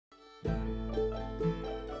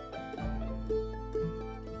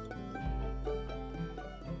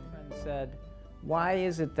why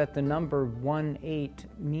is it that the number 1-8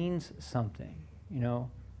 means something? You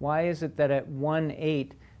know, why is it that at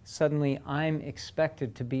 1-8 suddenly I'm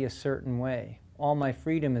expected to be a certain way? All my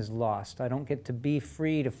freedom is lost. I don't get to be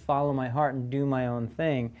free to follow my heart and do my own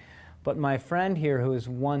thing. But my friend here, who is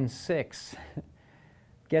 1-6,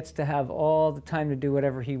 gets to have all the time to do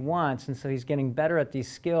whatever he wants, and so he's getting better at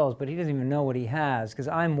these skills, but he doesn't even know what he has, because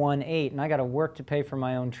I'm 1-8 and I got to work to pay for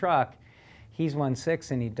my own truck. He's 1-6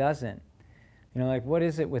 and he doesn't. You know, like, what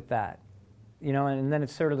is it with that? You know, and then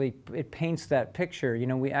it paints that picture. You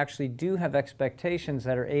know, we actually do have expectations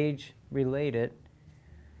that are age-related,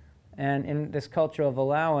 and in this culture of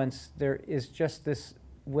allowance, there is just this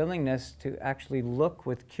willingness to actually look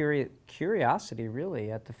with curiosity,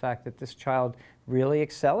 really, at the fact that this child really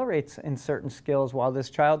accelerates in certain skills while this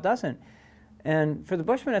child doesn't. And for the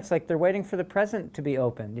Bushmen, it's like they're waiting for the present to be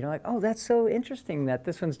opened. You know, like, oh, that's so interesting that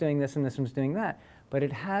this one's doing this and this one's doing that. But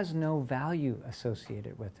it has no value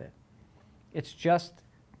associated with it. It's just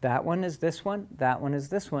that one is this one, that one is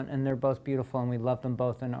this one, and they're both beautiful and we love them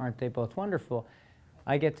both, and aren't they both wonderful?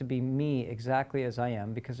 I get to be me exactly as I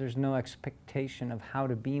am, because there's no expectation of how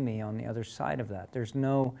to be me on the other side of that. There's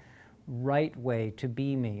no right way to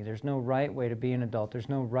be me. There's no right way to be an adult. There's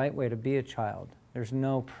no right way to be a child. There's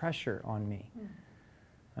no pressure on me,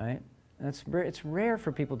 right? It's rare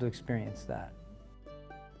for people to experience that.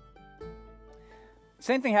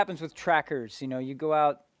 Same thing happens with trackers. You know, you go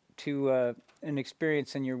out to an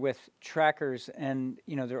experience and you're with trackers, and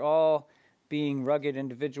you know, they're all being rugged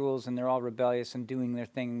individuals and they're all rebellious and doing their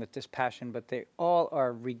thing with this passion, but they all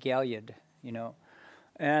are regaliaed, you know.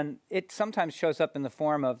 And it sometimes shows up in the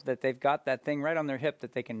form of that they've got that thing right on their hip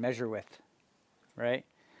that they can measure with, right?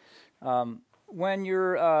 When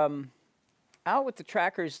you're out with the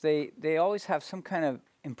trackers, they always have some kind of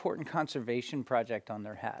important conservation project on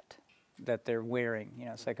their hat that they're wearing. You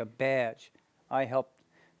know, it's like a badge. I helped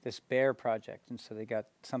this bear project, and so they got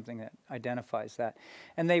something that identifies that.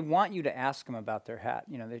 And they want you to ask them about their hat.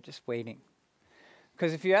 You know, they're just waiting.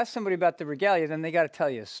 Because if you ask somebody about the regalia, then they got to tell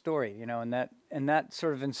you a story, you know, and that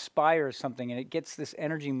sort of inspires something, and it gets this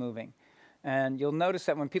energy moving. And you'll notice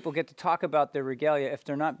that when people get to talk about their regalia, if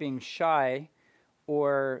they're not being shy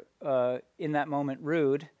or in that moment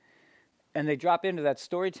rude, and they drop into that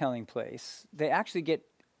storytelling place, they actually get,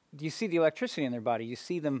 you see the electricity in their body, you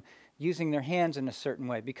see them using their hands in a certain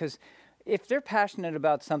way, because if they're passionate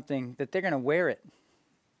about something, that they're going to wear it.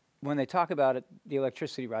 When they talk about it, the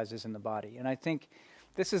electricity rises in the body. And I think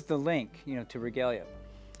this is the link, you know, to regalia.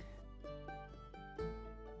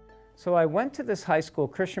 So I went to this high school,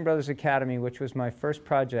 Christian Brothers Academy, which was my first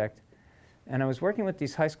project, and I was working with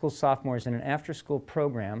these high school sophomores in an after-school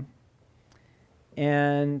program,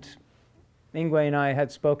 and Ingwe and I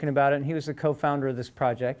had spoken about it, and he was the co-founder of this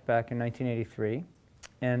project back in 1983.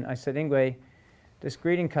 And I said, Ingwe, this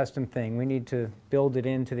greeting custom thing, we need to build it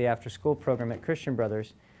into the after-school program at Christian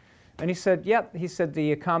Brothers. And he said, yep. He said,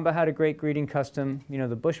 the Akamba had a great greeting custom. You know,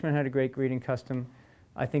 the Bushmen had a great greeting custom.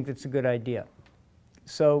 I think that's a good idea.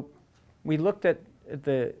 So we looked at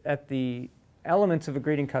the elements of a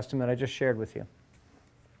greeting custom that I just shared with you.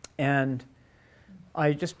 And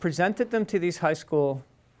I just presented them to these high school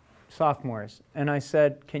sophomores. And I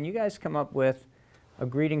said, can you guys come up with a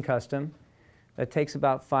greeting custom that takes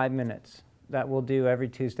about 5 minutes that we'll do every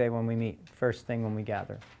Tuesday when we meet, first thing when we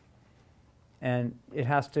gather? And it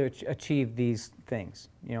has to achieve these things.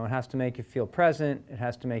 You know, it has to make you feel present. It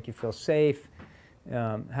has to make you feel safe.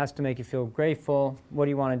 It has to make you feel grateful. What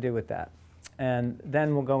do you want to do with that? And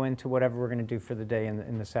then we'll go into whatever we're going to do for the day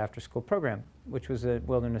in this after-school program, which was a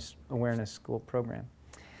wilderness awareness school program.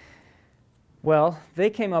 Well,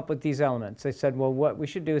 they came up with these elements. They said, well, what we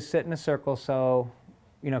should do is sit in a circle, so,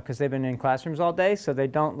 you know, because they've been in classrooms all day, so they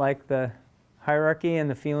don't like the hierarchy and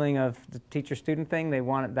the feeling of the teacher-student thing. They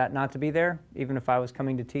wanted that not to be there. Even if I was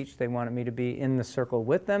coming to teach, they wanted me to be in the circle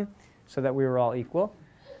with them so that we were all equal.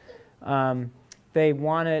 They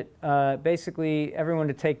wanted basically everyone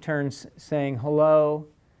to take turns saying hello,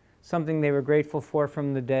 something they were grateful for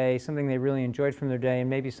from the day, something they really enjoyed from their day, and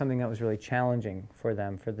maybe something that was really challenging for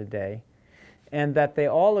them for the day. And that they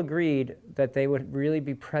all agreed that they would really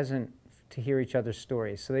be present to hear each other's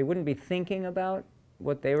stories. So they wouldn't be thinking about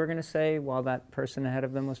what they were going to say while that person ahead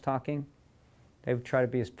of them was talking. They would try to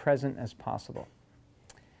be as present as possible.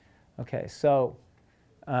 Okay, so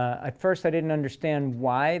at first I didn't understand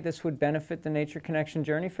why this would benefit the nature connection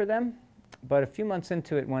journey for them, but a few months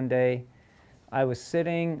into it one day, I was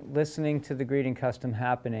sitting, listening to the greeting custom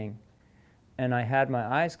happening, and I had my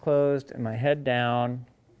eyes closed and my head down,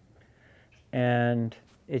 and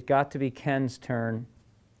it got to be Ken's turn.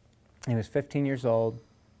 He was 15 years old.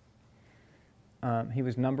 He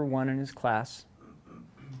was #1 in his class,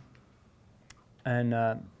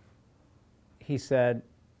 And he said,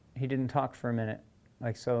 he didn't talk for a minute.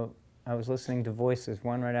 Like, so I was listening to voices,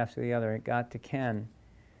 one right after the other. It got to Ken,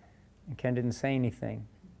 and Ken didn't say anything.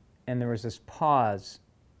 And there was this pause.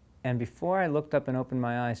 And before I looked up and opened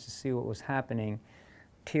my eyes to see what was happening,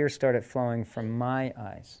 tears started flowing from my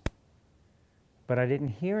eyes. But I didn't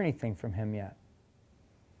hear anything from him yet.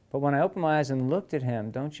 But when I opened my eyes and looked at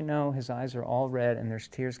him, don't you know, his eyes are all red and there's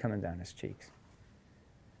tears coming down his cheeks.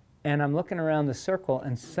 And I'm looking around the circle,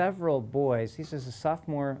 and several boys, this is a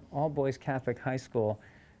sophomore, all-boys Catholic high school,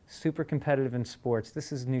 super competitive in sports.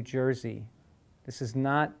 This is New Jersey. This is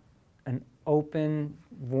not an open,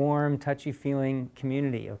 warm, touchy-feeling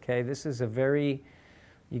community, okay? This is a very,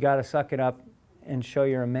 you got to suck it up and show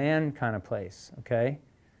you're a man kind of place, okay?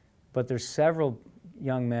 But there's several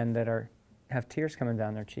young men that have tears coming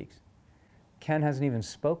down their cheeks. Ken hasn't even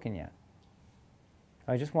spoken yet.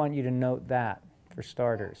 I just want you to note that, for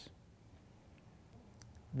starters.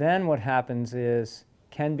 Then what happens is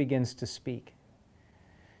Ken begins to speak.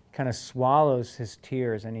 Kind of swallows his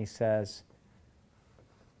tears, and he says,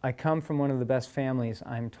 I come from one of the best families,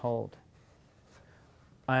 I'm told.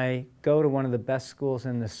 I go to one of the best schools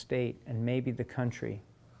in the state and maybe the country.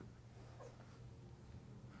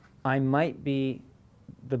 I might be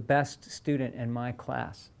the best student in my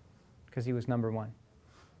class, because he was number one,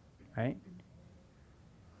 right?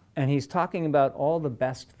 And he's talking about all the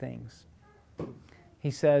best things.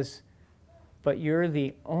 He says, but you're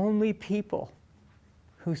the only people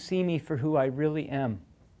who see me for who I really am.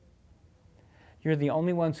 You're the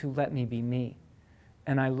only ones who let me be me.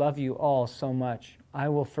 And I love you all so much. I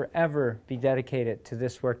will forever be dedicated to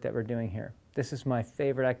this work that we're doing here. This is my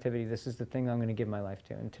favorite activity. This is the thing I'm going to give my life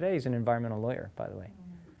to. And today he's an environmental lawyer, by the way.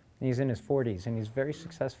 And he's in his 40s, and he's very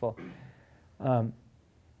successful. And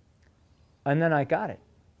then I got it.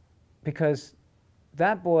 Because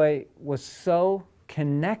that boy was so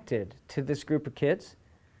connected to this group of kids,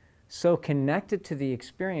 so connected to the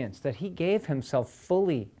experience, that he gave himself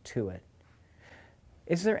fully to it.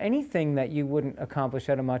 Is there anything that you wouldn't accomplish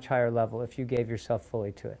at a much higher level if you gave yourself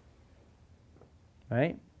fully to it?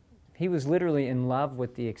 Right? He was literally in love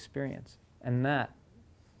with the experience, and that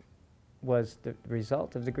was the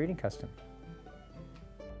result of the greeting custom.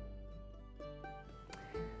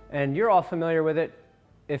 And you're all familiar with it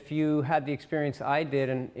if you had the experience I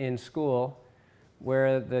did in school,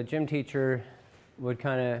 where the gym teacher would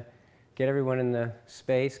kind of get everyone in the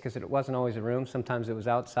space, because it wasn't always a room, sometimes it was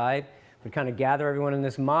outside, would kind of gather everyone in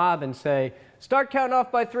this mob and say, start counting off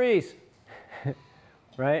by threes,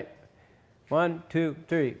 right? 1, 2,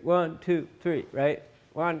 3, 1, 2, 3, right?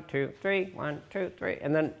 1, 2, 3, 1, 2, 3,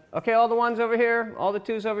 and then, okay, all the ones over here, all the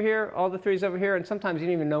twos over here, all the threes over here, and sometimes you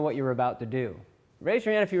didn't even know what you were about to do. Raise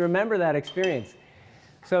your hand if you remember that experience.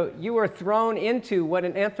 So you were thrown into what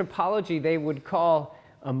in anthropology they would call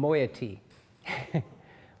a moiety.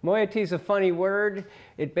 Moiety is a funny word.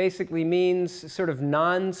 It basically means sort of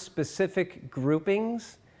non-specific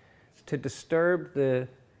groupings to disturb the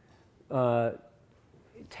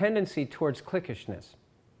tendency towards cliquishness,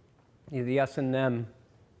 the us and them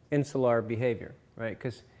insular behavior, right?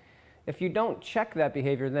 Because if you don't check that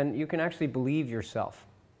behavior, then you can actually believe yourself.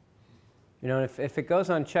 You know, if it goes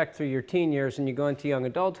unchecked through your teen years and you go into young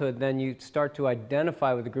adulthood, then you start to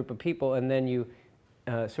identify with a group of people, and then you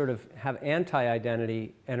sort of have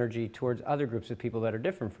anti-identity energy towards other groups of people that are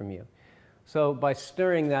different from you. So by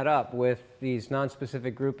stirring that up with these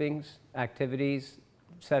non-specific groupings, activities,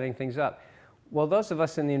 setting things up, well, those of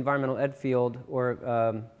us in the environmental ed field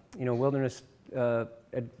or you know, wilderness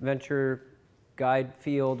adventure guide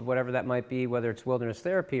field, whatever that might be, whether it's wilderness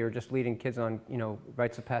therapy or just leading kids on, you know,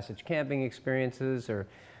 rites of passage camping experiences or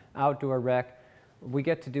outdoor rec, we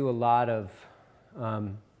get to do a lot of,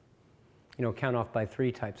 you know, count off by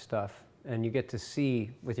three type stuff. And you get to see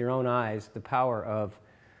with your own eyes the power of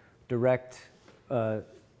direct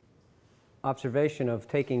observation of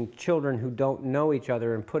taking children who don't know each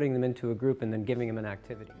other and putting them into a group and then giving them an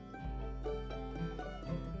activity.